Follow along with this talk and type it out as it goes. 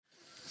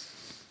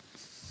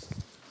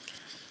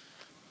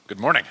Good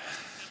morning.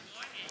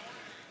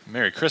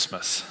 Merry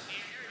Christmas.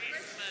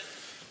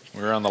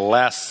 We're on the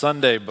last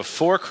Sunday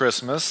before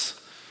Christmas,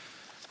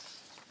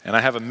 and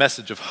I have a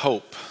message of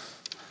hope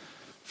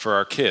for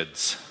our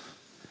kids.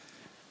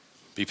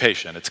 Be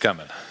patient, it's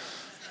coming.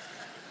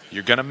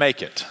 You're going to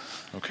make it,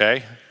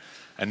 okay?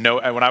 And no,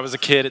 when I was a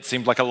kid, it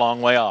seemed like a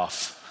long way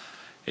off.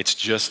 It's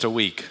just a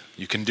week.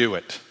 You can do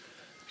it.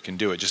 You can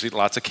do it. Just eat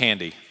lots of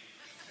candy.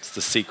 It's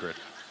the secret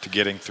to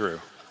getting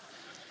through,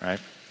 right?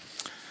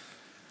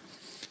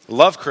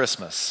 Love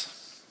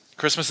Christmas.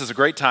 Christmas is a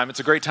great time. It's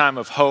a great time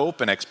of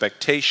hope and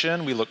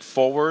expectation. We look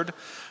forward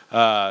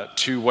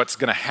to what's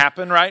going to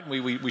happen, right?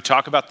 We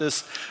talk about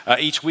this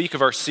each week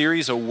of our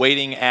series,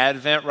 Awaiting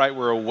Advent, right?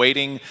 We're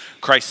awaiting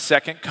Christ's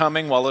second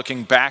coming while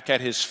looking back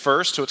at his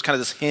first. So it's kind of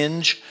this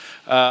hinge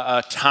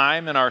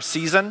time in our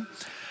season.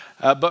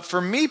 But for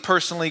me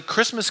personally,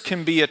 Christmas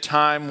can be a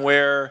time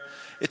where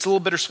it's a little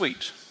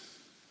bittersweet.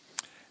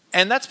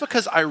 And that's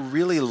because I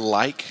really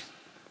like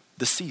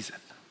the season.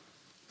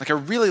 Like, I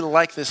really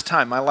like this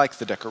time. I like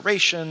the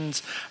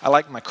decorations. I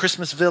like my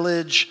Christmas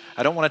village.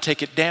 I don't want to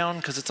take it down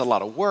because it's a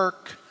lot of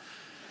work.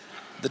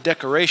 The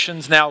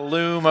decorations now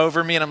loom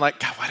over me, and I'm like,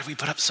 God, why did we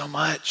put up so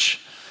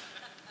much?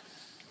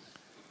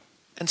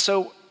 And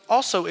so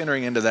also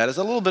entering into that is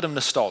a little bit of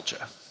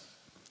nostalgia.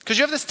 Because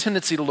you have this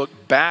tendency to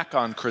look back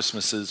on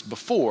Christmases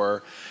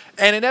before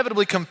and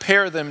inevitably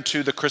compare them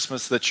to the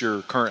Christmas that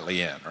you're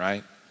currently in,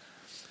 right?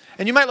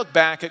 And you might look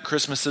back at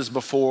Christmases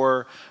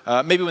before,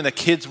 maybe when the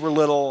kids were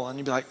little, and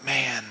you'd be like,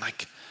 man,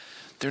 like,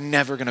 they're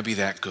never going to be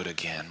that good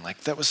again.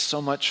 Like, that was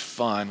so much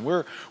fun.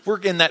 We're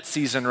in that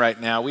season right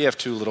now. We have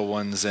 2 little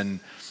ones, and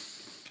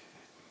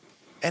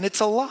it's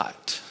a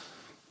lot.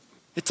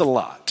 It's a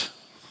lot.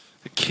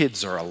 The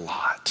kids are a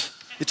lot.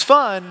 It's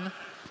fun,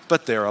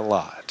 but they're a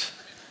lot.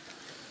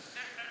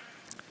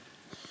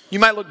 You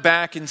might look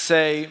back and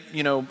say,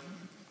 you know,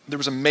 there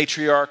was a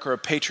matriarch or a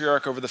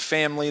patriarch over the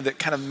family that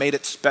kind of made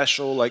it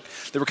special. Like,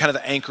 they were kind of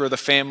the anchor of the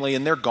family,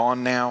 and they're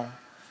gone now.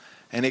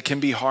 And it can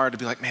be hard to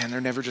be like, man,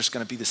 they're never just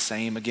going to be the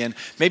same again.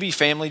 Maybe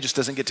family just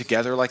doesn't get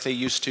together like they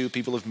used to.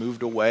 People have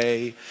moved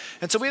away.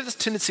 And so we have this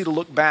tendency to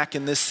look back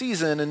in this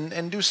season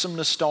and do some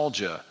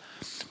nostalgia.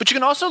 But you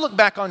can also look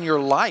back on your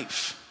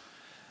life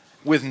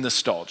with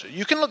nostalgia.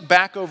 You can look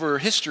back over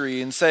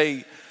history and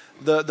say,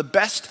 the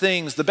best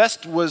things, the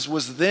best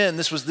was then,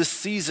 this was this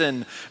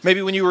season.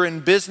 Maybe when you were in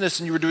business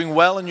and you were doing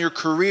well in your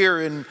career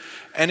and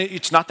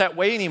it's not that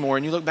way anymore.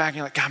 And you look back and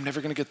you're like, God, I'm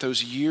never going to get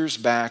those years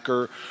back.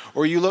 Or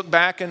you look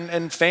back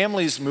and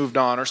families moved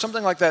on or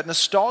something like that.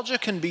 Nostalgia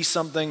can be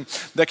something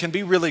that can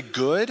be really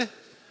good.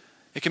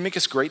 It can make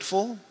us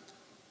grateful.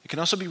 It can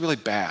also be really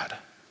bad.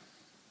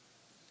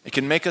 It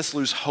can make us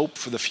lose hope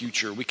for the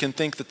future. We can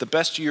think that the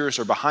best years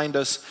are behind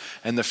us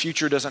and the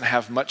future doesn't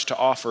have much to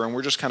offer and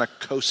we're just kind of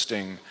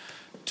coasting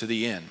to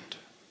the end.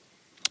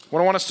 What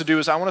I want us to do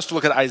is I want us to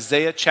look at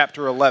Isaiah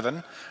chapter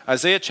 11.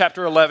 Isaiah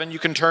chapter 11, you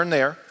can turn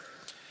there.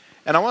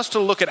 And I want us to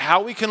look at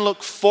how we can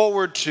look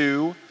forward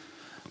to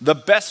the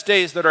best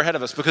days that are ahead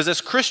of us. Because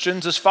as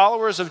Christians, as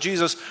followers of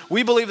Jesus,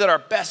 we believe that our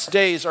best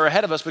days are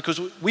ahead of us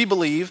because we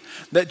believe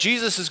that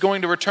Jesus is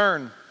going to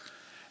return.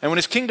 And when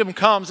his kingdom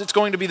comes, it's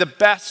going to be the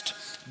best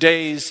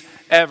days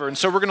ever. And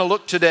so we're going to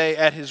look today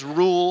at his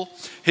rule,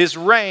 his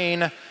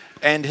reign,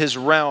 and his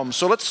realm.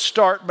 So let's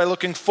start by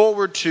looking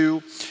forward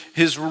to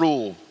his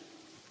rule.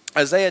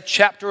 Isaiah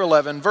chapter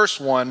 11, verse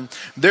 1,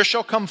 there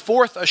shall come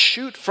forth a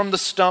shoot from the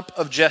stump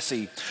of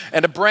Jesse,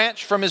 and a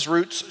branch from his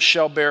roots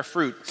shall bear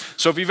fruit.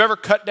 So if you've ever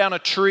cut down a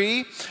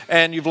tree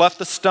and you've left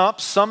the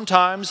stump,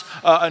 sometimes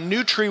a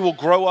new tree will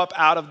grow up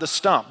out of the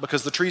stump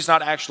because the tree's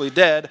not actually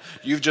dead.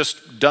 You've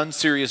just done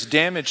serious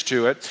damage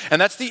to it.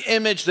 And that's the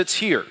image that's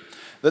here.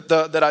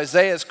 That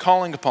Isaiah is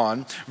calling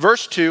upon.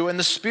 Verse 2, and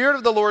the Spirit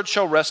of the Lord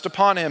shall rest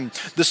upon him,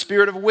 the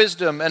Spirit of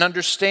wisdom and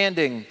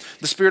understanding,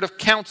 the Spirit of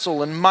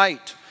counsel and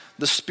might,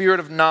 the Spirit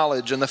of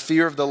knowledge and the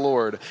fear of the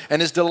Lord.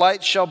 And his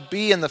delight shall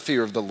be in the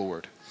fear of the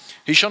Lord.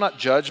 He shall not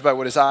judge by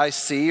what his eyes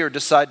see or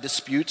decide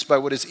disputes by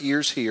what his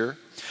ears hear.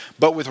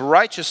 But with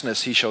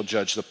righteousness he shall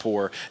judge the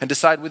poor and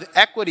decide with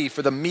equity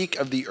for the meek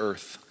of the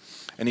earth.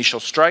 And he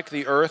shall strike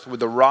the earth with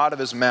the rod of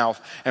his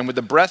mouth, and with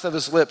the breath of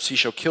his lips he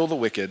shall kill the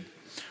wicked.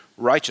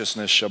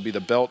 Righteousness shall be the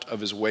belt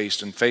of his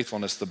waist, and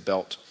faithfulness the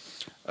belt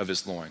of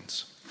his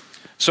loins.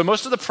 So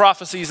most of the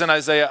prophecies in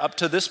Isaiah up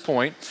to this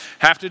point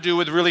have to do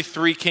with really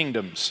 3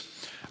 kingdoms.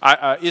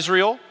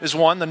 Israel is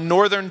one, the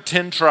northern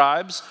 10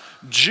 tribes.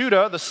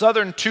 Judah, the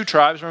southern 2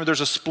 tribes. Remember,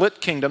 there's a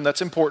split kingdom,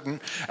 that's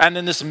important. And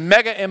then this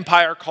mega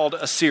empire called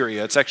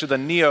Assyria. It's actually the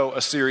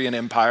Neo-Assyrian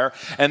Empire.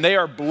 And they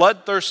are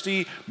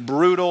bloodthirsty,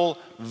 brutal,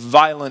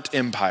 violent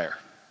empire.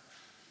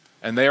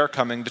 And they are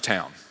coming to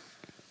town.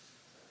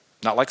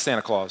 Not like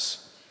Santa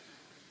Claus,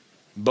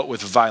 but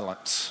with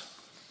violence.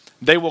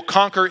 They will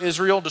conquer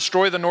Israel,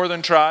 destroy the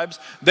northern tribes.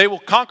 They will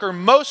conquer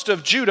most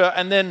of Judah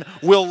and then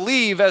will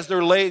leave as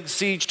they're laying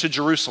siege to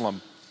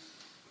Jerusalem.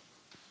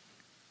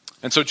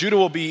 And so Judah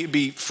will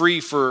be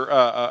free for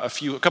a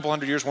couple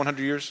hundred years,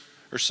 100 years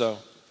or so.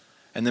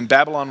 And then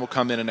Babylon will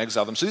come in and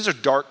exile them. So these are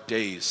dark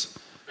days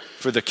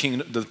for the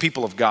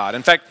people of God.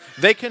 In fact,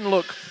 they can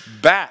look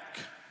back.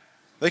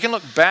 They can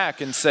look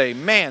back and say,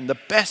 man, the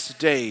best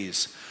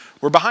days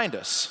were behind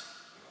us.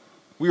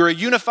 We were a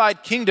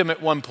unified kingdom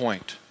at one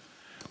point.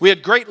 We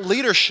had great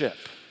leadership.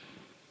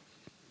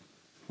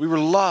 We were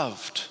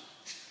loved.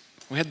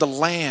 We had the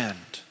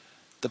land.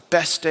 The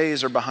best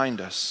days are behind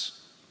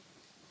us.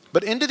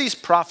 But into these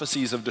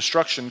prophecies of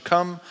destruction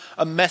come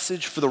a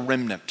message for the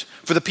remnant,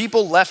 for the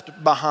people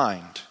left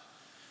behind.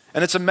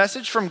 And it's a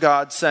message from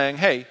God saying,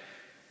 hey,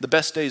 the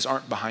best days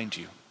aren't behind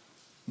you.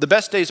 The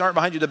best days aren't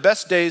behind you. The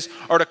best days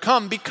are to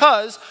come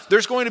because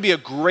there's going to be a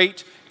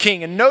great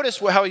king. And notice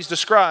how he's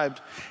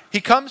described.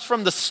 He comes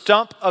from the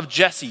stump of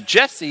Jesse.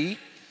 Jesse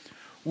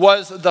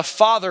was the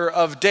father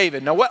of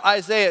David. Now what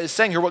Isaiah is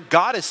saying here, what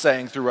God is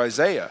saying through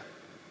Isaiah,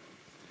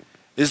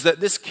 is that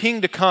this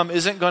king to come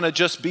isn't going to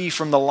just be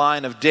from the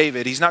line of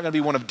David. He's not going to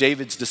be one of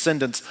David's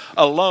descendants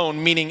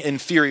alone, meaning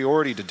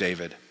inferiority to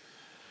David.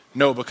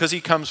 No, because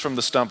he comes from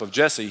the stump of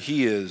Jesse,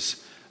 he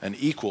is an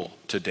equal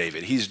to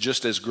David. He's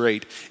just as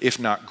great, if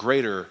not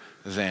greater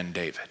than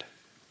David.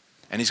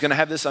 And he's going to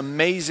have this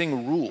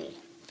amazing rule.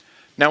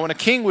 Now, when a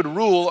king would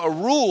rule, a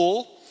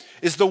rule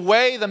is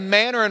the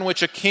manner in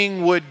which a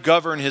king would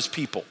govern his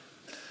people.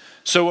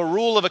 So a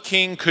rule of a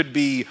king could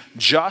be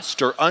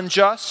just or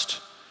unjust,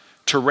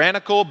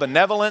 tyrannical,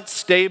 benevolent,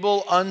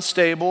 stable,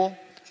 unstable.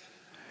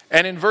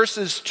 And in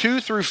verses 2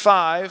 through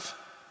 5,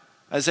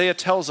 Isaiah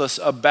tells us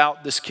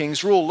about this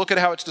king's rule. Look at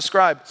how it's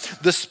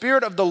described. The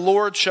Spirit of the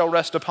Lord shall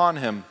rest upon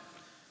him.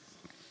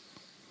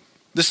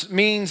 This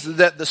means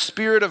that the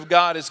Spirit of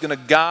God is going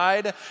to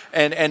guide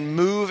and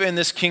move in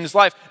this king's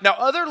life. Now,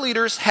 other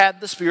leaders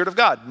had the Spirit of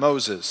God.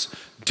 Moses,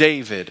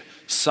 David,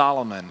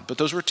 Solomon. But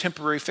those were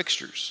temporary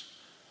fixtures.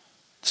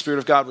 The Spirit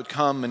of God would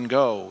come and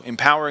go,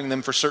 empowering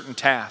them for certain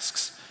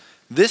tasks.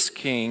 This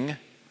king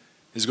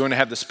is going to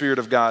have the Spirit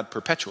of God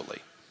perpetually.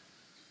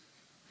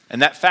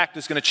 And that fact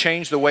is going to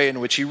change the way in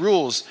which he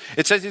rules.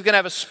 It says he's going to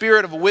have a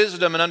spirit of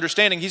wisdom and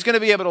understanding. He's going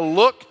to be able to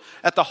look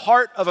at the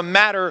heart of a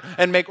matter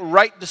and make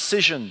right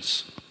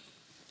decisions.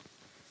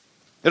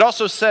 It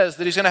also says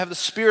that he's going to have the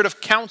spirit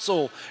of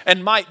counsel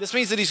and might. This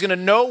means that he's going to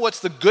know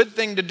what's the good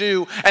thing to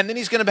do, and then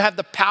he's going to have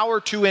the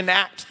power to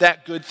enact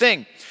that good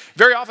thing.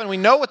 Very often we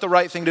know what the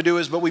right thing to do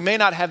is, but we may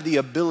not have the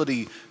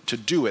ability to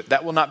do it.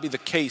 That will not be the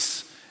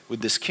case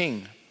with this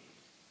king.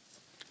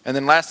 And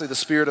then lastly, the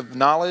spirit of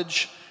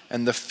knowledge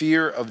and the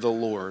fear of the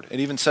Lord. It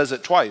even says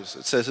it twice.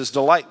 It says his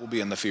delight will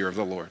be in the fear of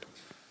the Lord.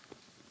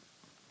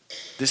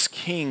 This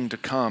king to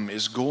come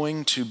is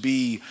going to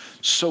be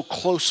so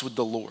close with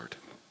the Lord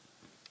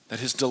that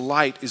his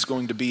delight is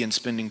going to be in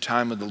spending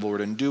time with the Lord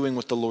and doing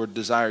what the Lord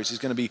desires. He's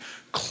going to be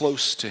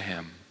close to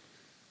him.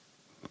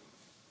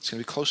 It's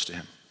going to be close to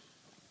him.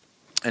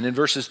 And in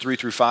verses 3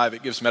 through 5,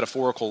 it gives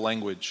metaphorical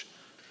language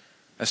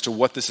as to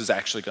what this is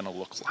actually going to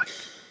look like.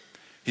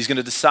 He's going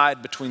to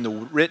decide between the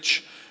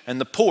rich and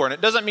the poor. And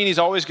it doesn't mean he's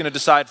always going to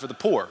decide for the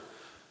poor.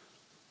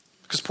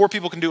 Because poor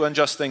people can do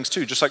unjust things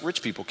too, just like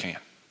rich people can.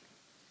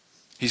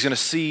 He's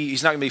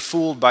not going to be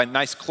fooled by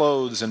nice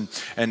clothes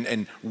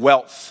and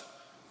wealth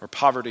or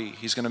poverty.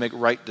 He's going to make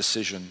right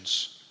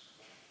decisions.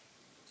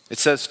 It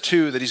says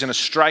too that he's going to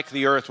strike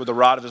the earth with the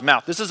rod of his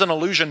mouth. This is an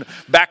allusion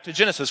back to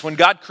Genesis. When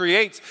God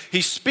creates,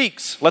 he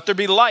speaks, let there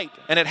be light,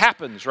 and it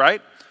happens,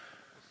 right?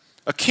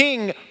 A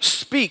king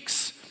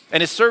speaks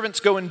and his servants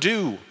go and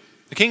do.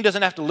 The king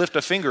doesn't have to lift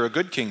a finger. A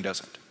good king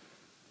doesn't.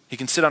 He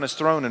can sit on his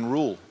throne and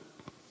rule.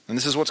 And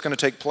this is what's going to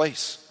take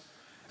place.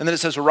 And then it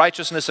says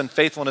righteousness and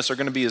faithfulness are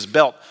going to be his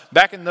belt.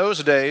 Back in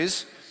those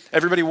days,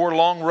 everybody wore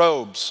long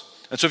robes.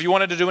 And so if you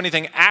wanted to do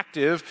anything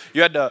active,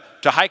 you had to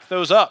hike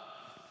those up.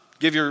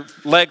 Give your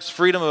legs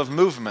freedom of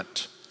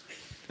movement.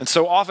 And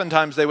so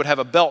oftentimes they would have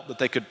a belt that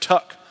they could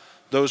tuck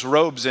those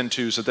robes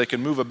into so that they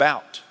could move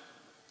about.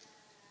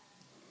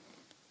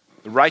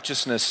 The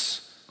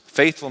righteousness,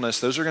 faithfulness,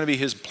 those are going to be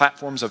his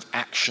platforms of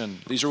action.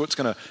 These are what's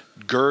going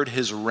to gird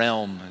his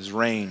realm, his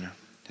reign,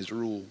 his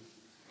rule.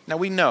 Now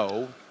we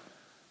know,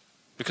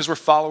 because we're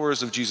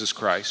followers of Jesus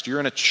Christ, you're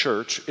in a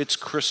church, it's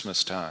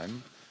Christmas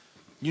time,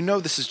 you know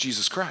this is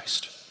Jesus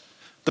Christ.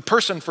 The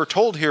person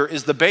foretold here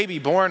is the baby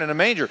born in a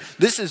manger.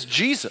 This is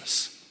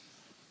Jesus.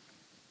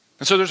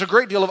 And so there's a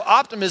great deal of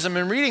optimism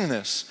in reading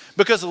this,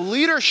 because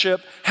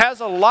leadership has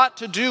a lot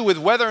to do with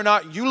whether or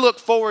not you look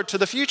forward to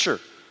the future.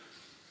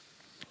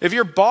 If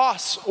your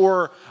boss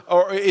or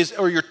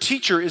your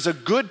teacher is a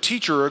good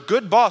teacher or a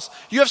good boss,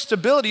 you have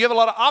stability, you have a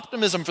lot of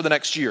optimism for the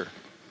next year.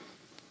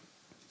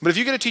 But if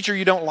you get a teacher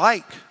you don't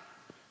like,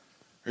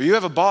 or you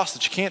have a boss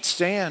that you can't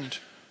stand,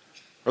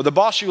 or the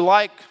boss you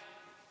like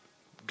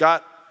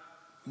got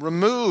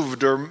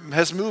removed or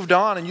has moved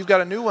on and you've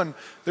got a new one,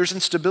 there's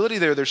instability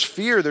there, there's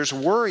fear, there's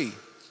worry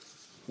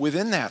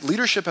within that.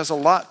 Leadership has a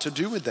lot to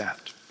do with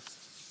that.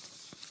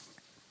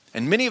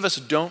 And many of us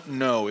don't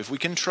know if we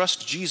can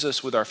trust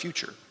Jesus with our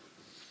future.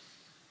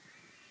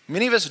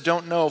 Many of us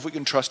don't know if we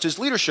can trust his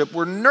leadership.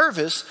 We're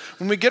nervous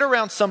when we get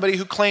around somebody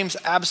who claims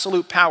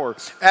absolute power,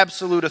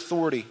 absolute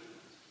authority.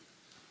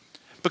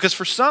 Because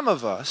for some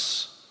of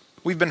us,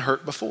 we've been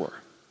hurt before.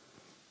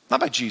 Not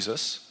by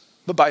Jesus,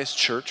 but by his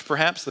church,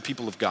 perhaps, the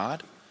people of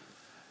God.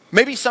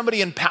 Maybe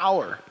somebody in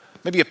power,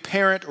 maybe a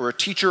parent or a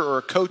teacher or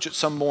a coach at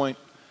some point,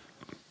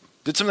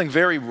 did something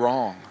very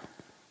wrong,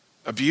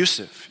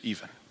 abusive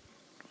even.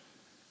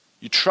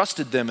 You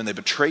trusted them and they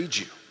betrayed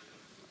you.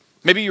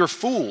 Maybe you were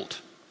fooled.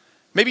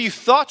 Maybe you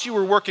thought you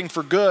were working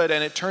for good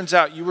and it turns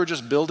out you were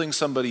just building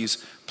somebody's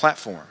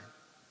platform.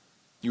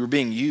 You were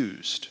being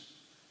used.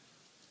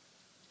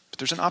 But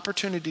there's an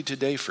opportunity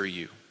today for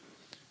you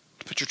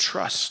to put your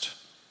trust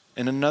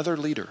in another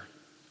leader,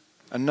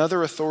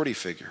 another authority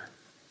figure,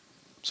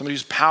 somebody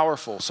who's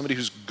powerful, somebody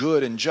who's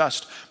good and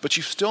just, but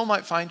you still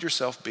might find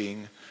yourself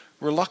being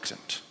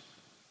reluctant.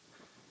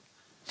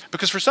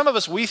 Because for some of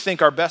us, we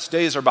think our best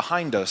days are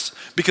behind us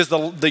because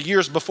the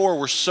years before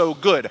were so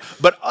good.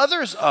 But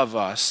others of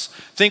us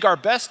think our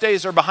best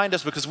days are behind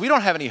us because we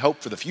don't have any hope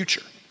for the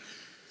future.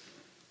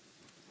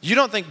 You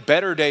don't think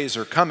better days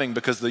are coming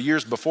because the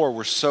years before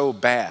were so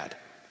bad.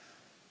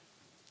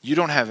 You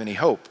don't have any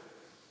hope.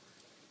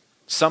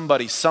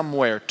 Somebody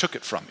somewhere took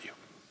it from you.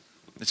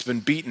 It's been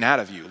beaten out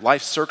of you.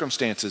 Life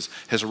circumstances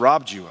has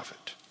robbed you of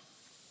it.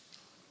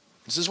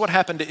 This is what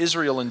happened to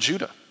Israel and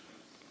Judah.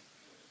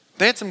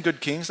 They had some good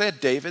kings. They had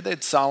David. They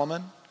had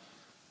Solomon.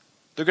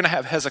 They're going to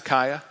have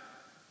Hezekiah.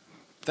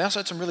 But they also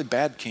had some really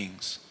bad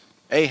kings.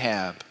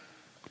 Ahab,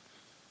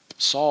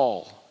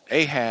 Saul,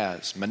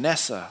 Ahaz,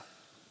 Manasseh.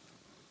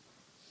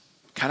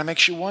 Kind of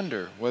makes you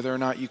wonder whether or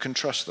not you can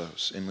trust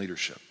those in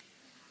leadership.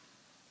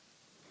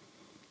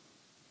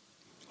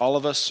 All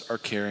of us are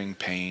carrying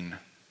pain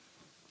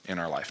in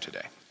our life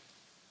today.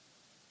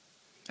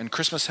 And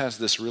Christmas has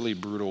this really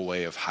brutal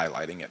way of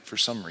highlighting it for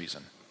some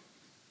reason.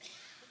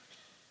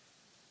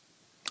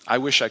 I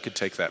wish I could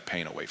take that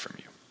pain away from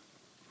you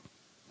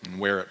and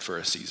wear it for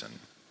a season,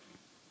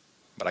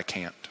 but I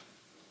can't.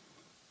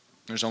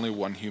 There's only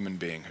one human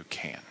being who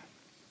can,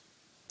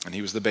 and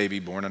he was the baby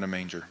born in a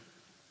manger.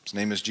 His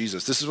name is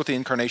Jesus. This is what the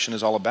incarnation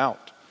is all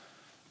about,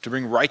 to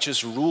bring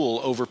righteous rule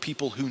over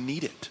people who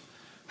need it,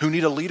 who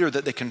need a leader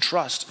that they can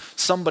trust,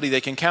 somebody they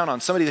can count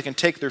on, somebody they can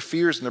take their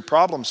fears and their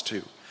problems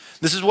to.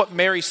 This is what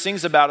Mary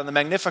sings about in the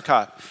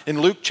Magnificat in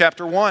Luke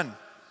chapter 1.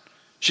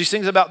 She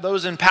sings about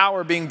those in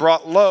power being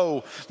brought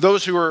low,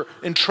 those who are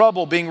in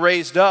trouble being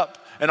raised up,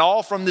 and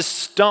all from this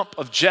stump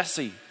of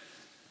Jesse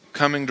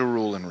coming to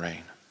rule and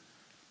reign.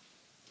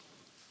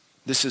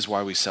 This is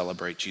why we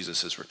celebrate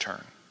Jesus'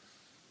 return.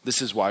 This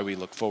is why we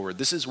look forward.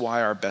 This is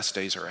why our best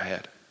days are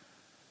ahead.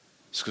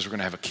 It's because we're going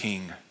to have a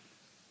king,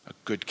 a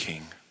good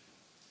king.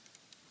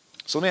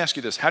 So let me ask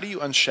you this. How do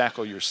you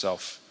unshackle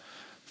yourself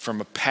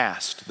from a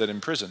past that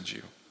imprisons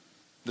you,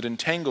 that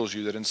entangles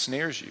you, that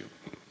ensnares you?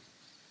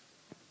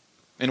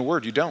 In a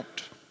word, you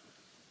don't,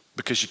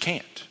 because you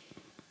can't.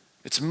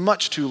 It's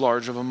much too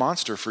large of a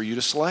monster for you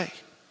to slay.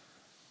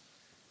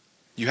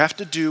 You have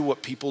to do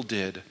what people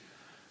did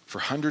for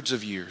hundreds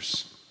of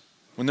years.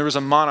 When there was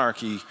a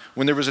monarchy,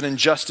 when there was an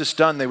injustice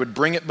done, they would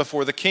bring it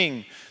before the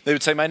king. They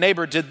would say, my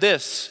neighbor did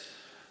this.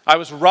 I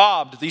was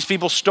robbed. These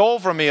people stole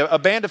from me. A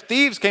band of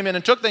thieves came in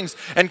and took things.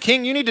 And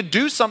king, you need to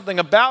do something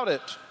about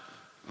it.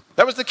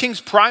 That was the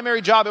king's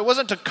primary job. It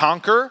wasn't to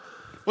conquer.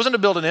 It wasn't to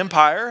build an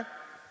empire.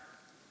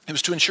 It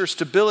was to ensure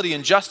stability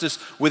and justice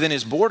within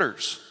his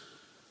borders.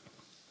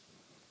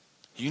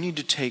 You need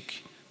to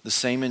take the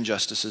same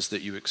injustices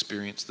that you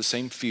experience, the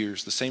same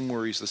fears, the same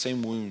worries, the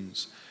same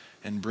wounds,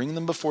 and bring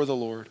them before the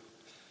Lord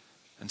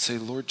and say,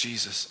 Lord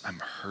Jesus, I'm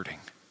hurting.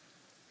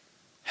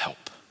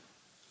 Help.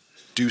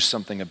 Do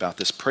something about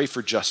this. Pray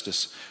for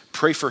justice.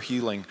 Pray for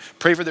healing.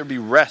 Pray for there be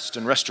rest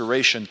and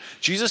restoration.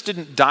 Jesus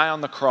didn't die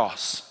on the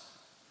cross.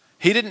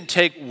 He didn't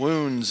take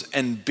wounds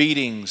and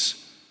beatings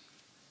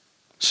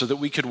so that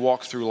we could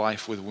walk through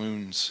life with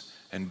wounds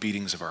and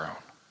beatings of our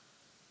own.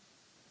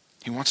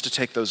 He wants to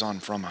take those on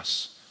from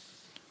us.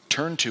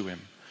 Turn to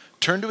him.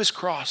 Turn to his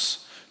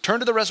cross. Turn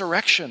to the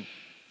resurrection.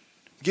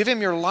 Give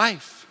him your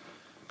life.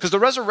 Because the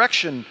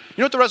resurrection, you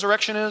know what the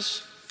resurrection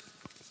is?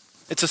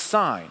 It's a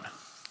sign.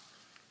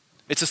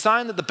 It's a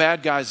sign that the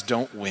bad guys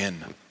don't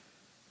win.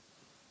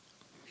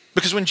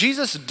 Because when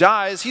Jesus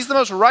dies, he's the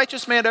most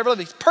righteous man to ever live.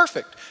 He's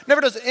perfect.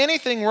 Never does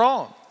anything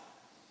wrong.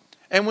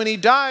 And when he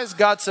dies,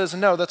 God says,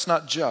 no, that's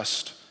not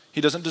just. He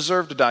doesn't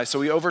deserve to die,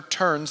 so he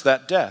overturns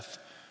that death.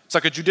 It's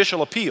like a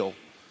judicial appeal.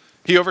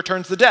 He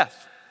overturns the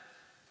death.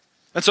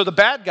 And so the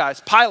bad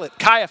guys, Pilate,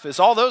 Caiaphas,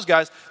 all those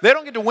guys, they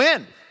don't get to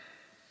win.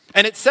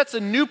 And it sets a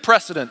new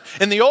precedent.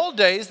 In the old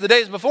days, the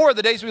days before,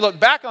 the days we look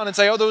back on and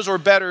say, oh, those were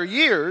better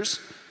years,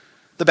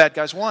 the bad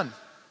guys won.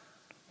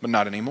 But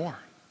not anymore.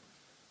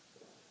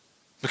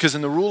 Because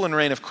in the rule and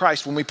reign of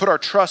Christ, when we put our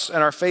trust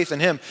and our faith in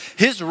him,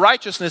 his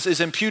righteousness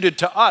is imputed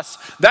to us.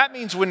 That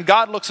means when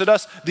God looks at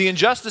us, the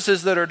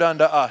injustices that are done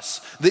to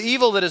us, the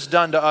evil that is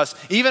done to us,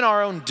 even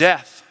our own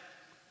death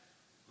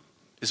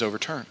is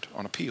overturned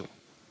on appeal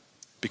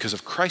because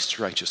of Christ's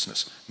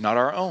righteousness, not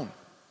our own.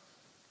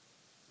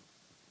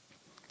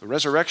 The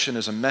resurrection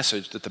is a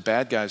message that the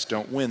bad guys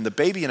don't win. The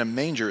baby in a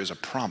manger is a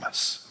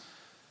promise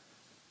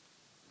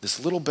This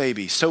little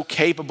baby, so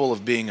capable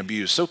of being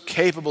abused, so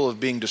capable of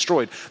being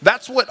destroyed.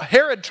 That's what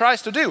Herod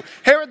tries to do.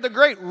 Herod the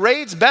Great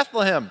raids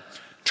Bethlehem,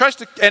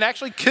 and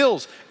actually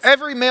kills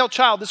every male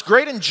child. This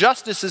great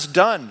injustice is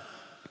done.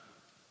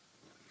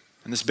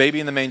 And this baby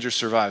in the manger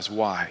survives.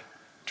 Why?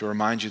 To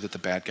remind you that the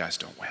bad guys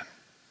don't win,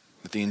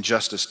 that the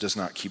injustice does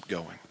not keep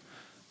going.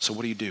 So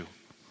what do?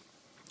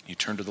 You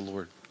turn to the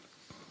Lord.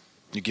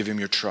 You give him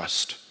your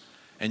trust.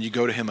 And you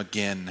go to him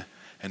again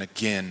and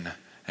again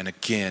and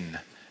again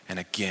and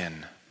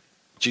again.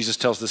 Jesus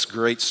tells this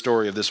great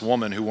story of this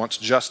woman who wants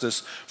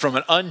justice from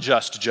an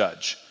unjust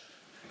judge.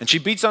 And she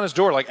beats on his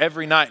door like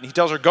every night. And he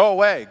tells her, go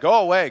away,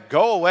 go away,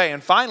 go away.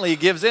 And finally he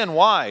gives in.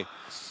 Why?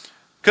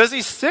 Because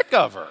he's sick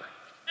of her.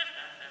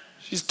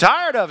 She's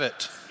tired of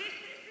it.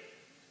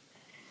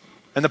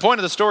 And the point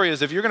of the story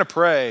is, if you're going to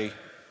pray,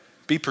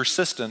 be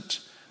persistent,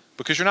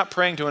 because you're not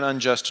praying to an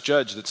unjust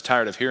judge that's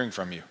tired of hearing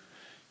from you.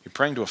 You're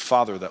praying to a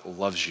Father that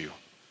loves you,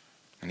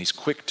 and he's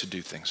quick to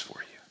do things for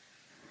you.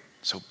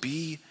 So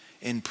be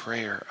in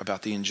prayer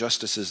about the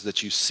injustices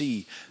that you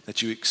see,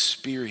 that you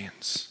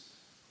experience.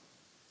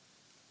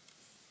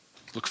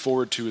 Look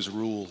forward to his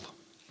rule.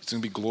 It's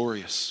going to be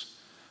glorious.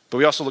 But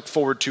we also look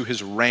forward to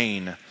his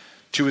reign.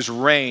 To his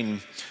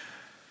reign.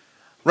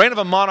 Reign of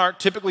a monarch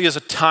typically is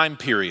a time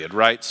period,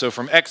 right? So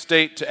from X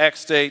date to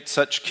X date,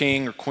 such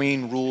king or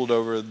queen ruled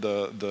over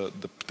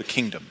the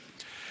kingdom.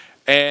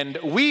 And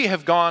we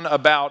have gone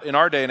about, in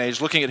our day and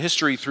age, looking at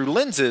history through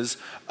lenses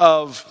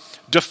of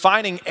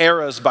defining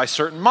eras by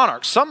certain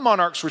monarchs. Some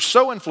monarchs were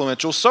so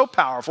influential, so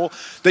powerful,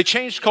 they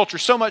changed culture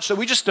so much that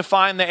we just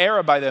define the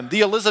era by them.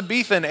 The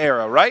Elizabethan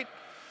era, right?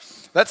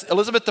 That's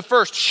Elizabeth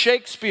I,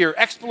 Shakespeare,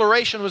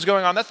 exploration was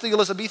going on. That's the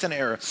Elizabethan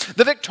era.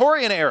 The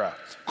Victorian era,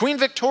 Queen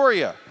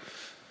Victoria.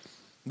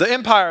 The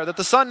empire that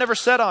the sun never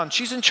set on,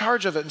 she's in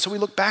charge of it. And so we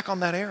look back on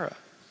that era.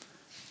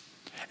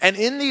 And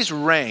in these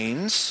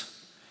reigns,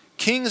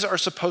 kings are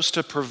supposed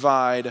to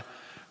provide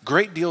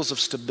great deals of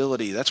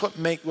stability. That's what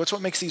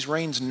makes these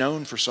reigns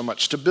known for so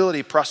much.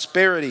 Stability,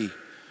 prosperity,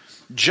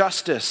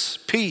 justice,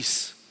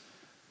 peace.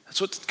 That's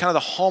what's kind of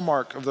the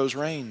hallmark of those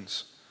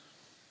reigns.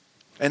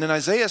 And in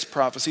Isaiah's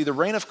prophecy, the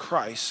reign of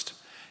Christ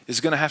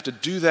is going to have to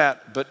do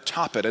that, but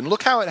top it. And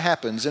look how it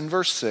happens in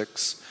verse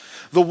 6.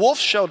 The wolf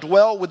shall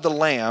dwell with the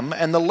lamb,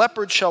 and the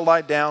leopard shall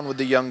lie down with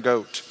the young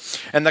goat,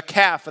 and the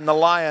calf and the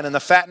lion and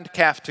the fattened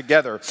calf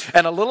together,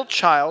 and a little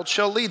child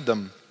shall lead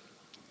them.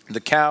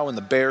 The cow and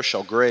the bear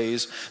shall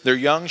graze, their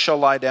young shall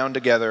lie down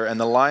together, and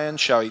the lion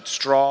shall eat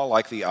straw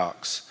like the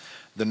ox.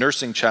 The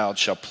nursing child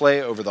shall play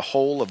over the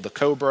hole of the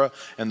cobra,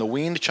 and the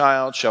weaned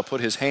child shall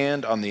put his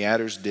hand on the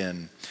adder's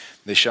den.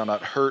 They shall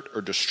not hurt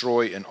or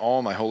destroy in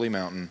all my holy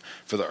mountain,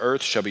 for the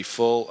earth shall be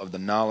full of the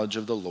knowledge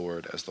of the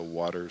Lord as the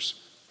waters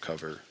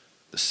cover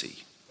the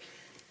sea.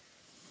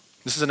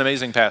 This is an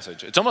amazing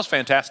passage. It's almost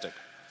fantastic.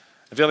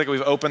 I feel like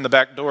we've opened the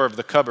back door of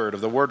the cupboard,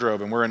 of the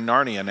wardrobe, and we're in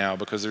Narnia now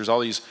because there's all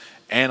these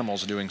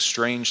animals doing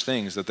strange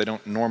things that they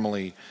don't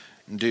normally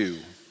do.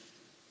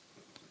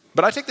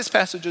 But I take this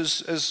passage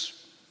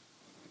as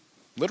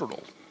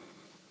literal.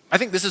 I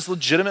think this is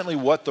legitimately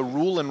what the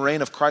rule and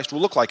reign of Christ will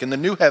look like. In the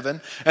new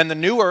heaven and the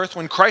new earth,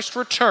 when Christ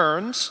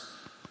returns,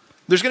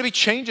 there's going to be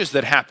changes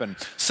that happen.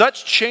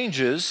 Such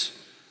changes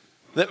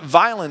that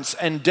violence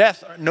and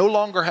death no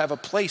longer have a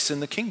place in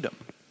the kingdom.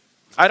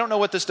 I don't know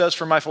what this does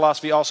for my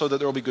philosophy also that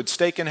there will be good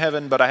steak in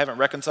heaven, but I haven't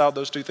reconciled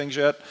those two things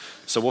yet,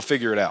 so we'll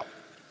figure it out.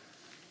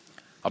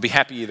 I'll be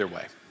happy either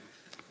way.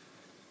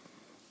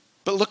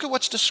 But look at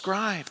what's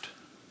described.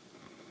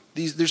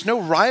 There's no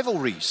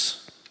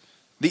rivalries.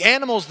 The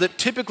animals that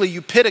typically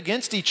you pit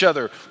against each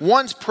other,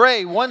 one's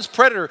prey, one's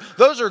predator,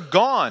 those are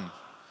gone.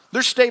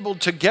 They're stabled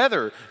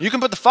together. You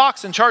can put the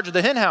fox in charge of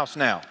the hen house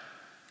now.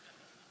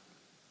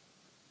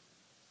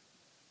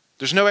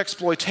 There's no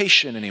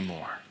exploitation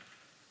anymore.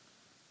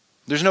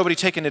 There's nobody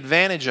taken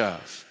advantage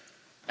of.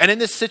 And in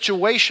this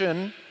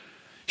situation,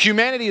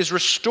 humanity is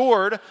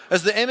restored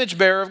as the image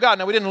bearer of God.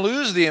 Now, we didn't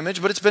lose the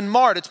image, but it's been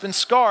marred. It's been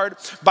scarred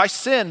by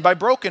sin, by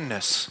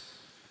brokenness.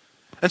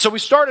 And so we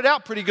started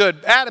out pretty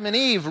good. Adam and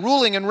Eve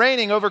ruling and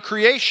reigning over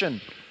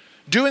creation,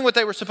 doing what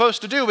they were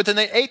supposed to do, but then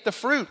they ate the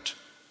fruit.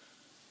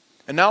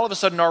 And now all of a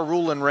sudden our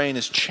rule and reign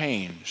is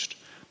changed.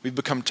 We've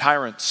become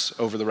tyrants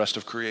over the rest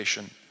of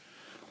creation.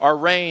 Our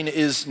reign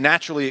is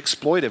naturally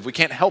exploitive. We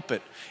can't help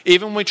it.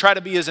 Even when we try to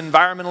be as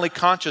environmentally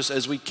conscious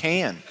as we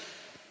can,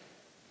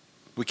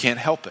 we can't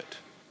help it.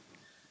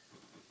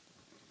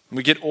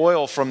 We get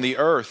oil from the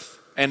earth,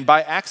 and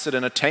by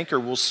accident, a tanker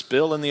will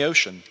spill in the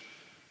ocean,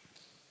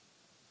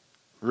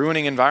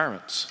 ruining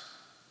environments.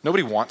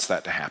 Nobody wants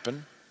that to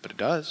happen, but it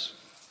does.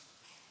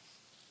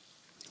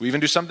 We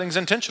even do some things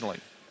intentionally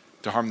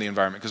to harm the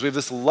environment because we have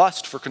this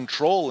lust for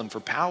control and for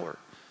power.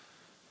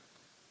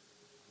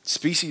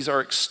 Species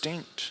are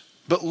extinct.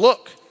 But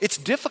look, it's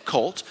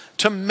difficult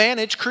to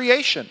manage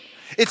creation.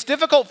 It's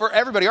difficult for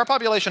everybody. Our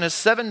population has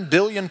 7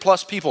 billion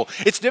plus people.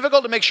 It's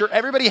difficult to make sure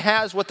everybody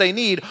has what they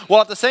need,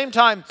 while at the same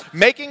time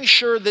making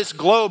sure this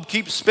globe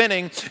keeps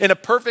spinning in a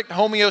perfect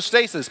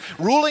homeostasis.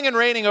 Ruling and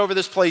reigning over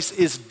this place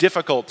is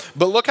difficult.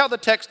 But look how the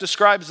text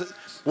describes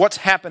what's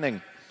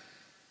happening.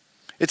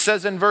 It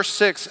says in verse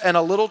 6, and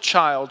a little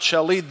child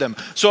shall lead them.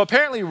 So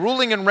apparently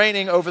ruling and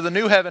reigning over the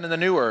new heaven and the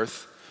new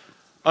earth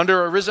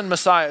under a risen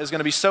Messiah is going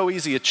to be so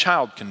easy a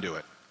child can do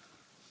it.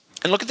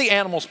 And look at the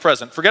animals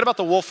present. Forget about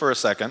the wolf for a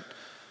second,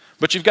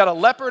 but you've got a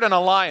leopard and a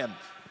lion. Have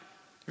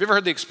you ever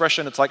heard the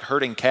expression, it's like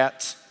herding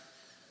cats?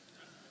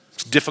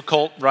 It's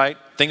difficult, right?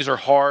 Things are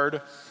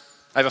hard.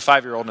 I have a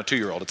 5-year-old and a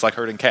 2-year-old. It's like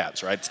herding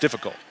cats, right? It's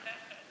difficult.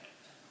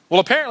 Well,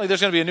 apparently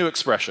there's going to be a new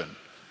expression.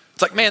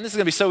 It's like, man, this is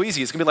going to be so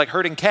easy. It's going to be like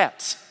herding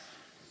cats.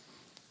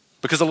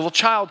 Because a little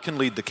child can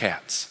lead the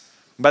cats.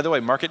 And by the way,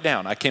 mark it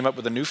down. I came up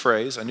with a new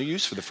phrase, a new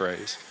use for the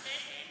phrase.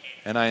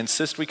 And I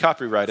insist we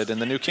copyright it in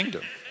the New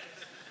Kingdom.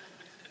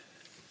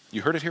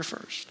 You heard it here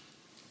first.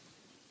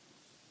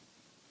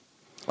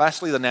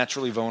 Lastly, the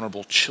naturally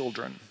vulnerable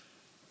children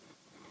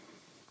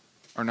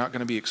are not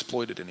going to be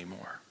exploited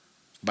anymore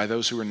by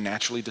those who are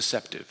naturally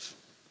deceptive,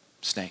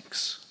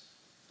 snakes.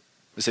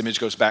 This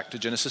image goes back to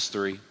Genesis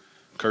 3.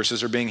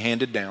 Curses are being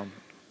handed down.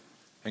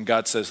 And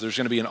God says there's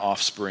going to be an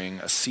offspring,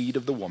 a seed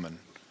of the woman,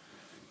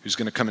 who's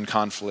going to come in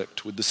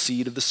conflict with the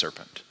seed of the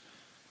serpent.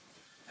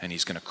 And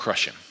he's going to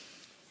crush him.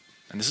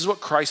 And this is what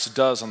Christ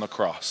does on the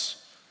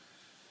cross.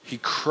 He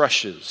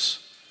crushes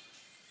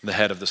the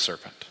head of the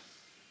serpent.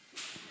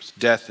 His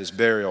death, his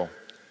burial,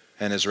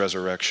 and his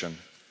resurrection.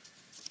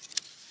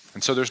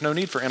 And so there's no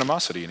need for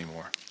animosity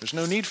anymore. There's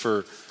no need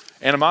for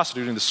animosity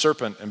between the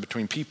serpent and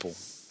between people.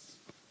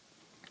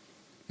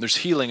 There's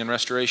healing and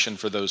restoration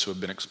for those who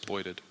have been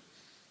exploited.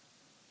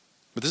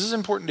 But this is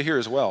important to hear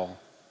as well.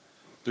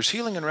 There's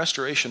healing and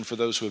restoration for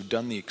those who have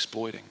done the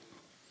exploiting.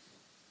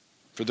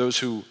 For those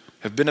who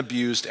have been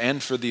abused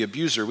and for the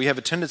abuser. We have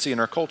a tendency in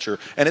our culture,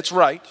 and it's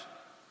right.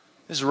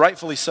 This is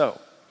rightfully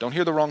so. Don't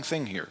hear the wrong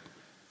thing here.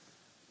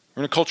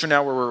 We're in a culture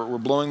now where we're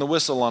blowing the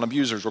whistle on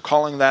abusers. We're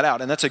calling that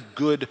out, and that's a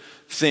good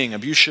thing.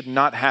 Abuse should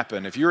not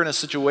happen. If you're in a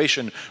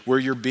situation where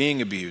you're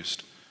being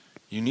abused,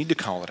 you need to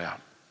call it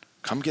out.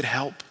 Come get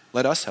help.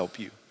 Let us help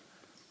you.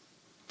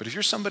 But if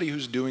you're somebody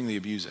who's doing the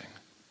abusing,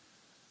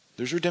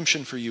 there's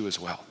redemption for you as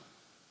well.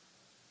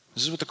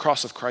 This is what the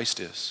cross of Christ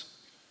is.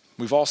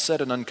 We've all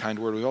said an unkind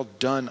word. We've all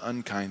done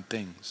unkind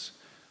things.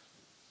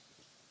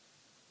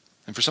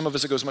 And for some of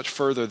us, it goes much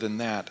further than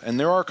that. And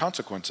there are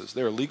consequences.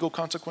 There are legal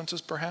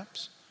consequences,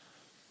 perhaps.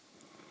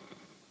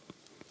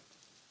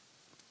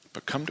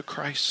 But come to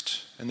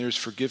Christ, and there's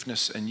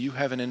forgiveness, and you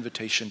have an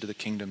invitation to the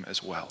kingdom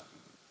as well.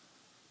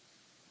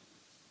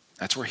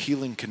 That's where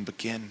healing can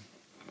begin.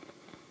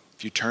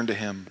 If you turn to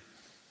him,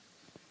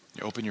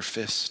 you open your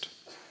fist.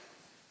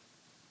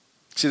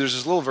 See, there's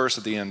this little verse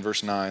at the end,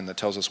 verse 9, that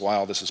tells us why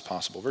all this is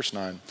possible. Verse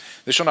 9,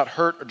 they shall not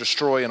hurt or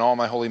destroy in all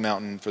my holy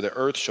mountain, for the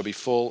earth shall be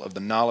full of the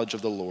knowledge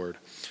of the Lord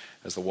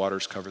as the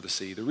waters cover the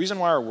sea. The reason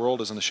why our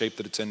world is in the shape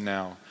that it's in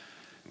now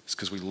is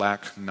because we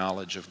lack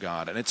knowledge of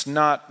God. And it's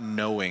not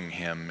knowing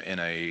him in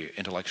an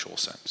intellectual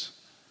sense.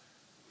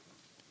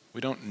 We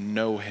don't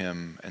know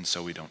him, and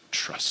so we don't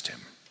trust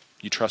him.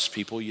 You trust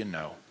people you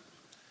know.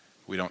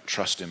 We don't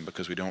trust him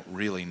because we don't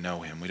really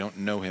know him. We don't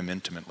know him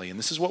intimately. And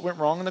this is what went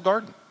wrong in the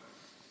garden.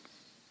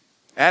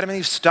 Adam and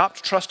Eve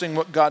stopped trusting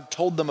what God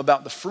told them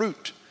about the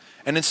fruit.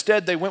 And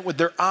instead they went with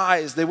their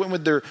eyes. They went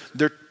with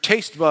their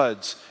taste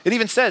buds. It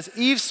even says,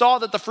 Eve saw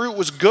that the fruit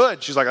was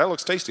good. She's like, that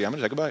looks tasty. I'm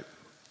going to take a bite.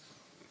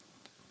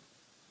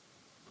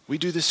 We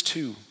do this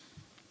too.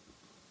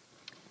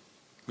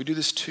 We do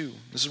this too.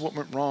 This is what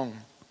went wrong.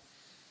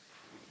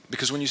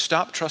 Because when you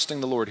stop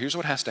trusting the Lord, here's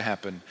what has to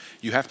happen.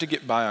 You have to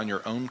get by on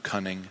your own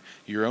cunning,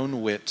 your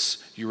own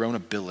wits, your own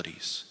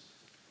abilities.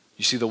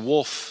 You see, the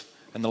wolf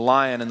and the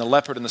lion and the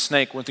leopard and the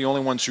snake weren't the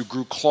only ones who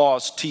grew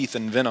claws, teeth,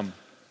 and venom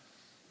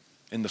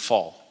in the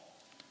fall.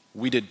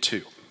 We did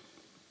too.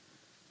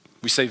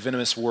 We say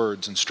venomous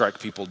words and strike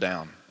people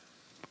down.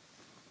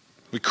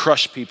 We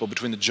crush people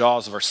between the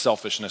jaws of our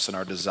selfishness and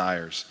our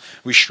desires.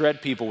 We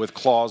shred people with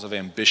claws of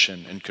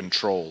ambition and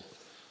control.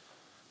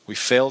 We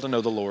fail to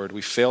know the Lord.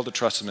 We fail to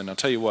trust him. And I'll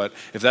tell you what,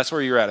 if that's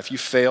where you're at, if you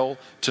fail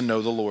to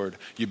know the Lord,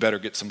 you better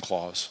get some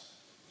claws.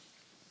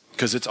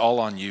 Because it's all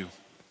on you.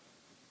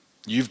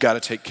 You've got to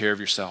take care of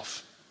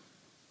yourself.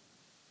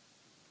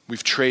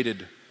 We've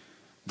traded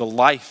the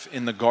life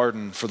in the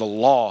garden for the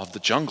law of the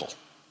jungle,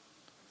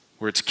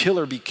 where it's kill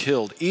or be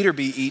killed, eat or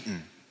be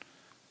eaten.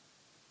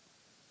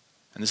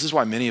 And this is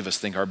why many of us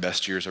think our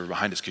best years are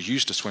behind us, because you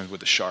used to swim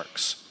with the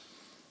sharks.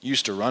 You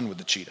used to run with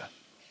the cheetah.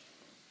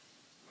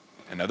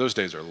 And now those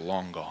days are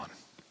long gone.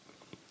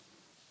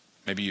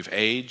 Maybe you've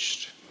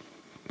aged,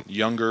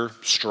 younger,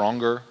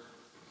 stronger.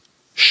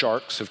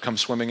 Sharks have come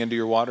swimming into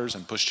your waters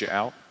and pushed you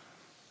out.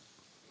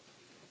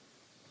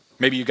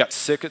 Maybe you got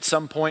sick at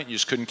some point, you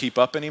just couldn't keep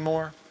up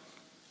anymore.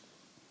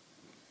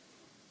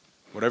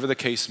 Whatever the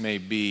case may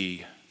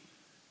be,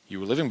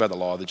 you were living by the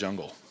law of the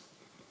jungle.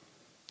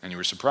 And you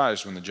were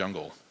surprised when the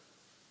jungle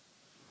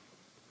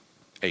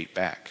ate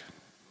back.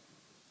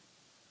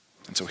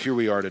 And so here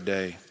we are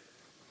today.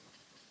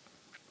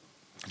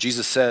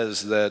 Jesus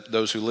says that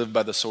those who live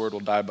by the sword will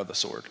die by the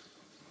sword.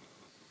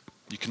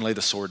 You can lay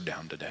the sword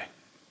down today.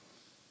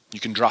 You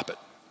can drop it.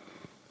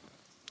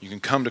 You can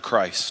come to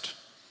Christ.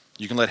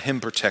 You can let him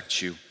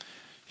protect you.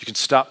 You can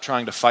stop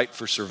trying to fight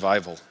for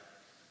survival.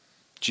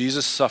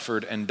 Jesus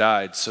suffered and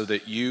died so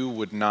that you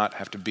would not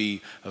have to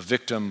be a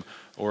victim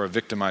or a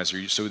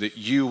victimizer, so that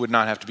you would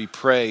not have to be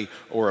prey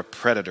or a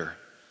predator.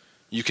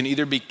 You can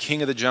either be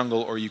king of the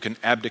jungle or you can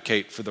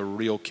abdicate for the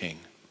real king.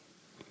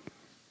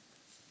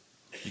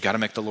 You got to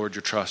make the Lord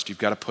your trust. You've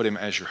got to put him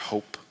as your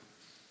hope.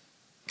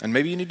 And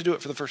maybe you need to do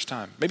it for the first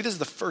time. Maybe this is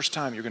the first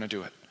time you're going to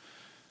do it.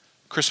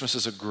 Christmas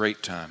is a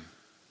great time.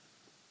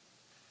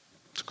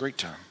 It's a great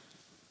time.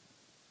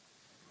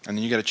 And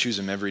then you got to choose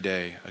him every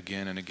day,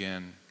 again and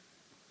again.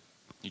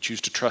 You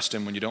choose to trust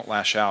him when you don't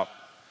lash out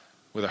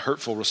with a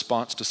hurtful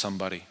response to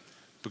somebody,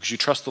 because you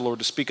trust the Lord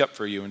to speak up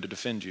for you and to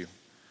defend you.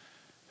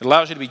 It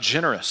allows you to be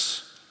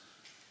generous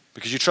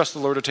because you trust the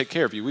Lord to take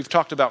care of you. We've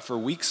talked about for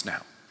weeks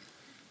now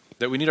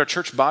that we need our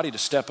church body to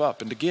step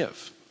up and to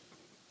give.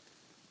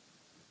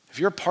 If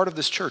you're a part of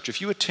this church,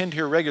 if you attend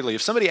here regularly,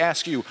 if somebody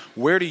asks you,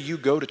 where do you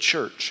go to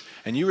church?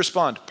 And you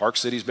respond, Park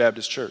Cities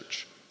Baptist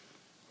Church.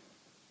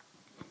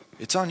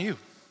 It's on you.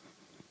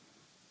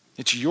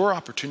 It's your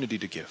opportunity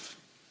to give.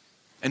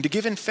 And to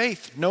give in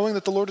faith, knowing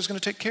that the Lord is going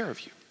to take care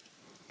of you.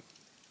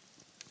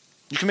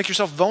 You can make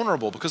yourself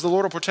vulnerable because the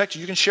Lord will protect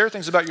you. You can share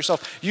things about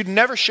yourself you'd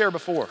never share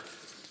before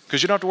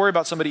because you don't have to worry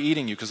about somebody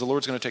eating you because the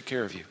Lord's going to take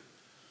care of you.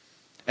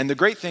 And the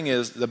great thing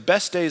is, the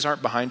best days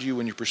aren't behind you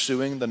when you're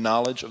pursuing the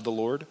knowledge of the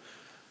Lord,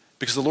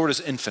 because the Lord is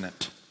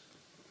infinite.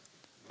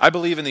 I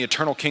believe in the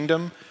eternal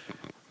kingdom.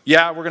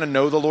 Yeah, we're going to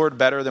know the Lord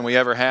better than we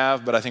ever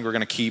have, but I think we're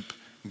going to keep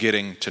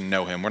getting to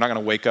know him. We're not going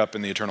to wake up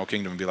in the eternal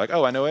kingdom and be like,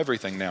 oh, I know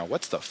everything now.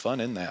 What's the fun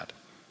in that?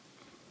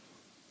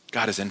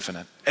 God is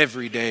infinite.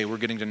 Every day we're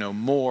getting to know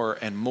more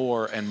and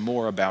more and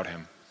more about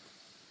him.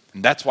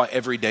 And that's why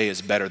every day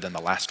is better than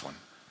the last one,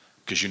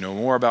 because you know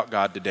more about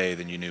God today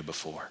than you knew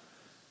before.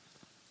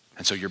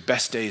 And so your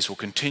best days will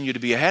continue to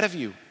be ahead of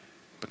you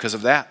because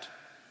of that.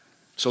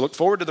 So look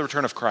forward to the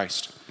return of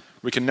Christ.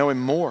 We can know him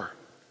more.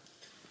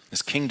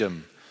 This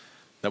kingdom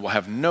that will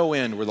have no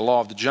end, where the law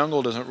of the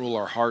jungle doesn't rule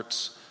our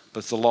hearts, but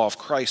it's the law of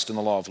Christ and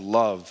the law of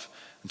love.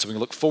 And so we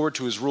can look forward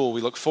to his rule,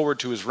 we look forward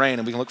to his reign,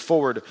 and we can look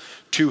forward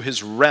to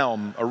his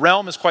realm. A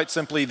realm is quite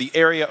simply the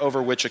area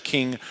over which a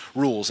king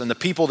rules and the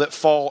people that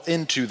fall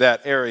into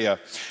that area.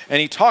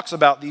 And he talks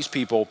about these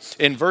people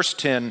in verse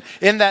 10,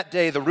 in that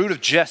day the root of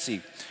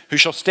Jesse, who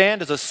shall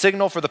stand as a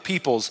signal for the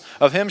peoples,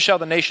 of him shall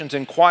the nations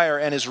inquire,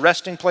 and his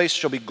resting place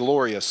shall be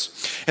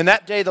glorious. In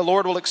that day the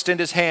Lord will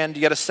extend his hand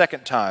yet a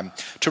second time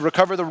to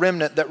recover the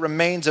remnant that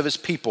remains of his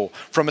people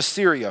from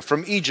Assyria,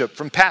 from Egypt,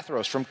 from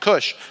Pathros, from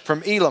Cush,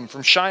 from Elam,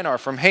 from Shinar,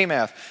 from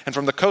Hamath, and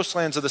from the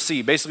coastlands of the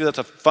sea. Basically, that's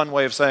a fun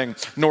way of saying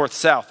north,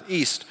 south,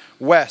 east,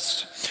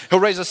 west. He'll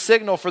raise a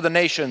signal for the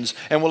nations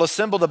and will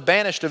assemble the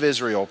banished of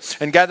Israel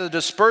and gather the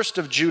dispersed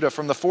of Judah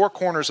from the four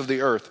corners of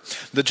the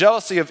earth. The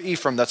jealousy of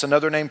Ephraim, that's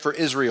another name for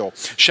Israel,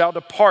 shall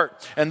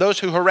depart, and those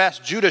who harass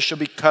Judah shall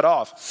be cut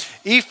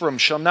off. Ephraim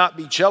shall not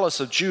be jealous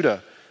of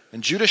Judah,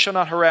 and Judah shall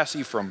not harass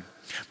Ephraim.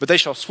 But they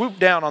shall swoop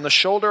down on the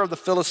shoulder of the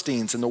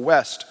Philistines in the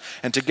west,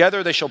 and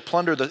together they shall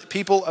plunder the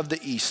people of the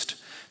east.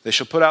 They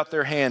shall put out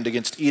their hand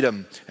against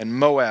Edom and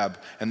Moab,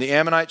 and the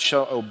Ammonites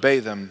shall obey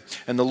them.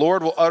 And the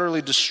Lord will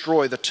utterly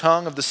destroy the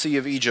tongue of the sea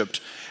of Egypt,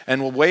 and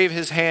will wave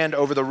his hand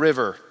over the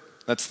river,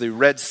 that's the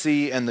Red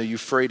Sea and the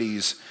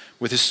Euphrates,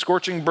 with his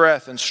scorching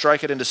breath, and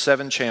strike it into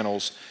 7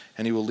 channels,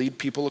 and he will lead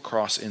people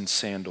across in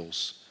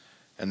sandals.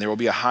 And there will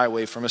be a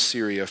highway from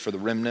Assyria for the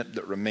remnant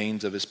that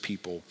remains of his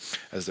people,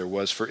 as there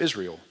was for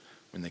Israel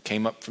when they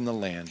came up from the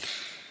land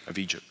of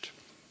Egypt.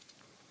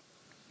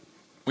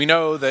 We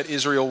know that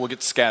Israel will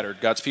get scattered.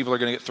 God's people are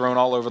going to get thrown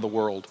all over the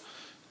world.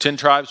 10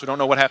 tribes, we don't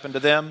know what happened to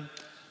them.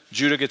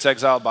 Judah gets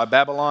exiled by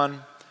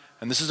Babylon.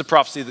 And this is a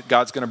prophecy that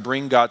God's going to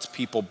bring God's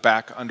people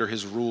back under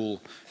his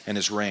rule and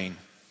his reign.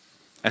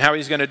 And how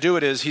he's going to do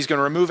it is he's going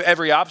to remove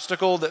every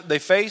obstacle that they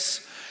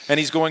face, and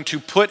he's going to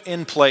put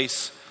in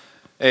place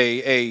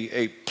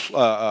a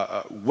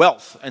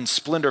wealth and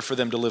splendor for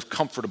them to live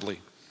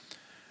comfortably.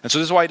 And so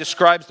this is why he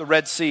describes the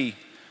Red Sea.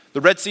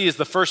 The Red Sea is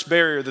the first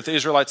barrier that the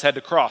Israelites had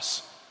to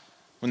cross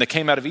when they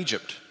came out of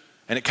Egypt.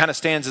 And it kind of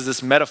stands as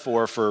this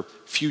metaphor for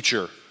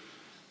future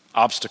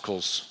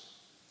obstacles.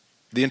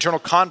 The internal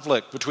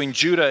conflict between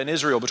Judah and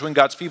Israel, between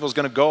God's people, is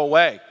going to go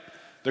away.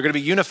 They're going to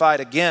be unified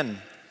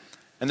again.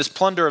 And this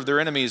plunder of their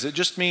enemies, it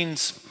just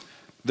means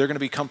they're going to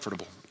be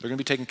comfortable. They're going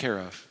to be taken care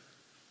of.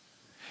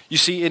 You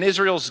see, in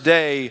Israel's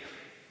day,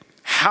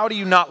 how do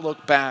you not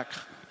look back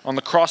on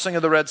the crossing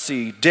of the Red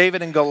Sea,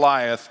 David and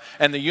Goliath,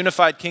 and the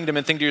unified kingdom,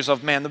 and think to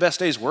yourself, man, the best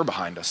days were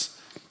behind us.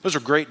 Those are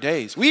great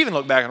days. We even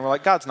look back and we're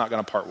like, God's not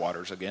going to part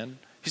waters again.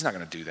 He's not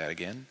going to do that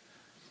again.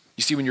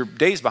 You see, when your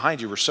days behind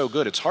you were so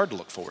good, it's hard to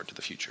look forward to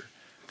the future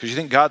because you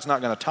think God's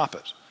not going to top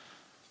it.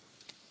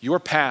 Your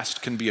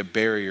past can be a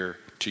barrier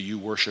to you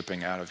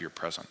worshiping out of your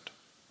present.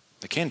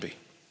 It can be.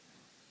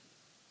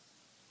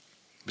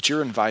 But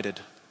you're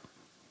invited.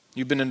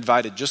 You've been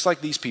invited, just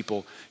like these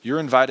people, you're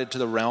invited to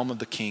the realm of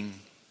the King.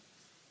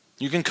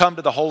 You can come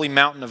to the holy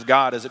mountain of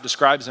God, as it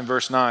describes in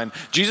verse 9.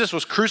 Jesus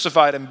was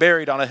crucified and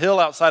buried on a hill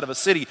outside of a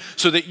city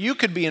so that you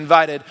could be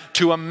invited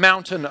to a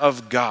mountain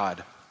of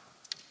God.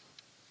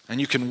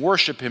 and you can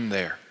worship him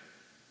there.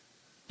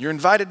 You're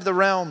invited to the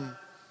realm.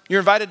 You're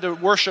invited to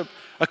worship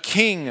a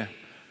king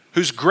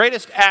whose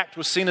greatest act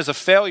was seen as a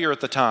failure at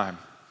the time.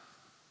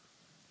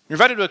 You're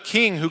invited to a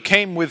king who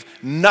came with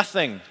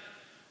nothing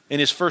in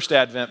his first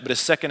advent, but his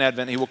second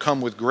advent he will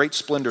come with great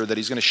splendor that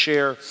he's going to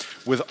share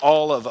with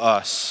all of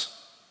us.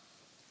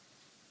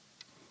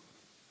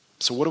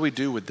 So what do we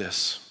do with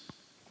this?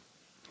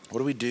 What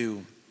do we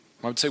do?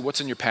 I would say,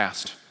 what's in your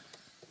past?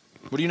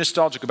 What are you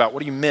nostalgic about? What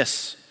do you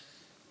miss?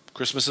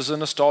 Christmas is a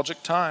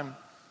nostalgic time.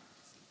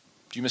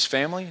 Do you miss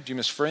family? Do you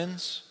miss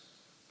friends?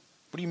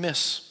 What do you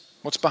miss?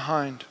 What's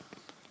behind?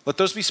 Let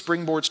those be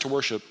springboards to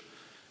worship.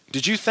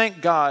 Did you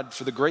thank God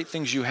for the great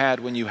things you had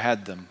when you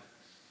had them?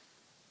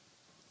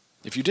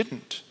 If you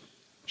didn't,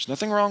 there's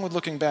nothing wrong with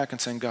looking back and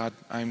saying, God,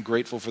 I am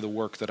grateful for the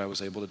work that I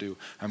was able to do.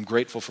 I'm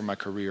grateful for my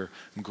career.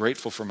 I'm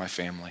grateful for my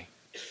family.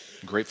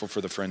 I'm grateful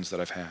for the friends that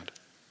I've had.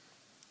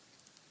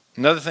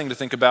 Another thing to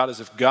think about is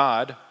if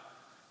God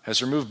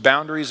has removed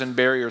boundaries and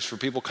barriers for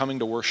people coming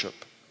to worship,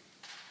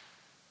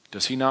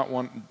 does he not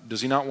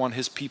want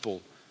his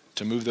people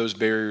to move those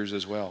barriers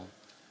as well?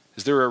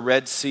 Is there a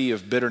Red Sea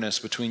of bitterness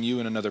between you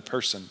and another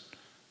person?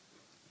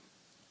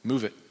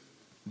 Move it.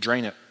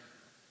 Drain it.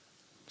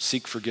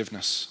 Seek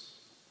forgiveness.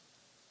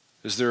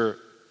 Is there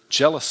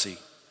jealousy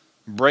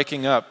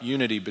breaking up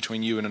unity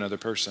between you and another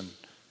person?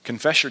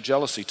 Confess your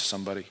jealousy to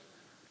somebody.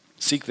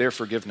 Seek their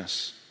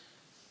forgiveness.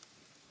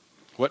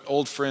 What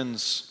old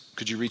friends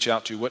could you reach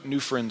out to? What new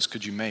friends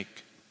could you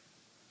make?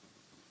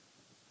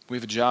 We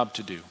have a job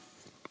to do.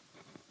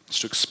 It's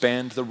to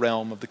expand the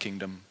realm of the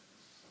kingdom.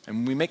 And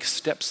when we make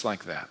steps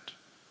like that,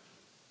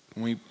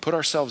 when we put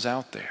ourselves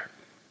out there,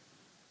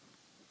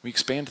 we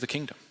expand the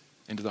kingdom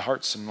into the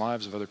hearts and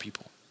lives of other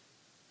people.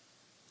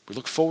 We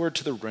look forward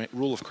to the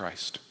rule of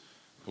Christ.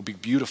 It will be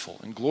beautiful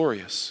and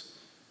glorious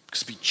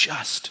because it will be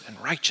just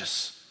and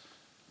righteous.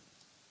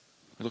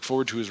 We look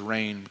forward to his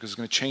reign because it's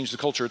going to change the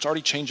culture. It's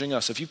already changing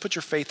us. If you put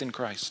your faith in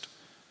Christ,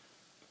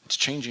 it's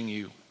changing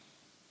you.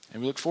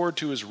 And we look forward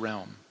to his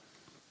realm.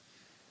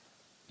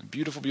 A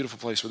beautiful, beautiful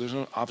place where there's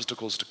no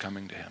obstacles to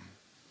coming to him.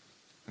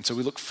 And so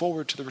we look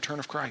forward to the return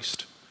of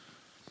Christ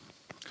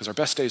because our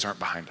best days aren't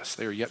behind us.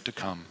 They are yet to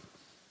come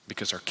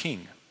because our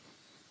King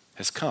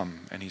has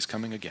come and he's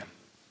coming again.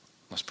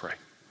 Let's pray.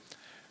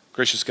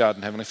 Gracious God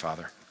and Heavenly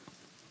Father,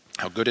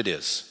 how good it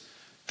is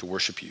to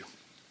worship you.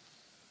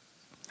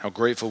 How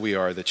grateful we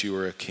are that you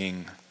are a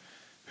King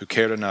who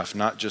cared enough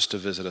not just to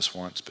visit us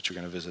once, but you're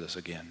going to visit us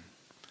again.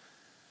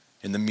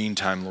 In the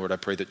meantime, Lord, I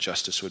pray that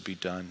justice would be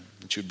done,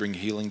 that you would bring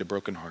healing to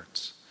broken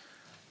hearts.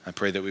 I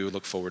pray that we would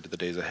look forward to the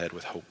days ahead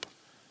with hope,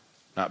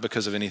 not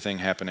because of anything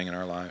happening in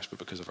our lives, but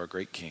because of our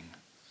great King.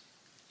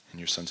 In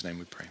your Son's name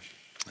we pray.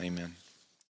 Amen.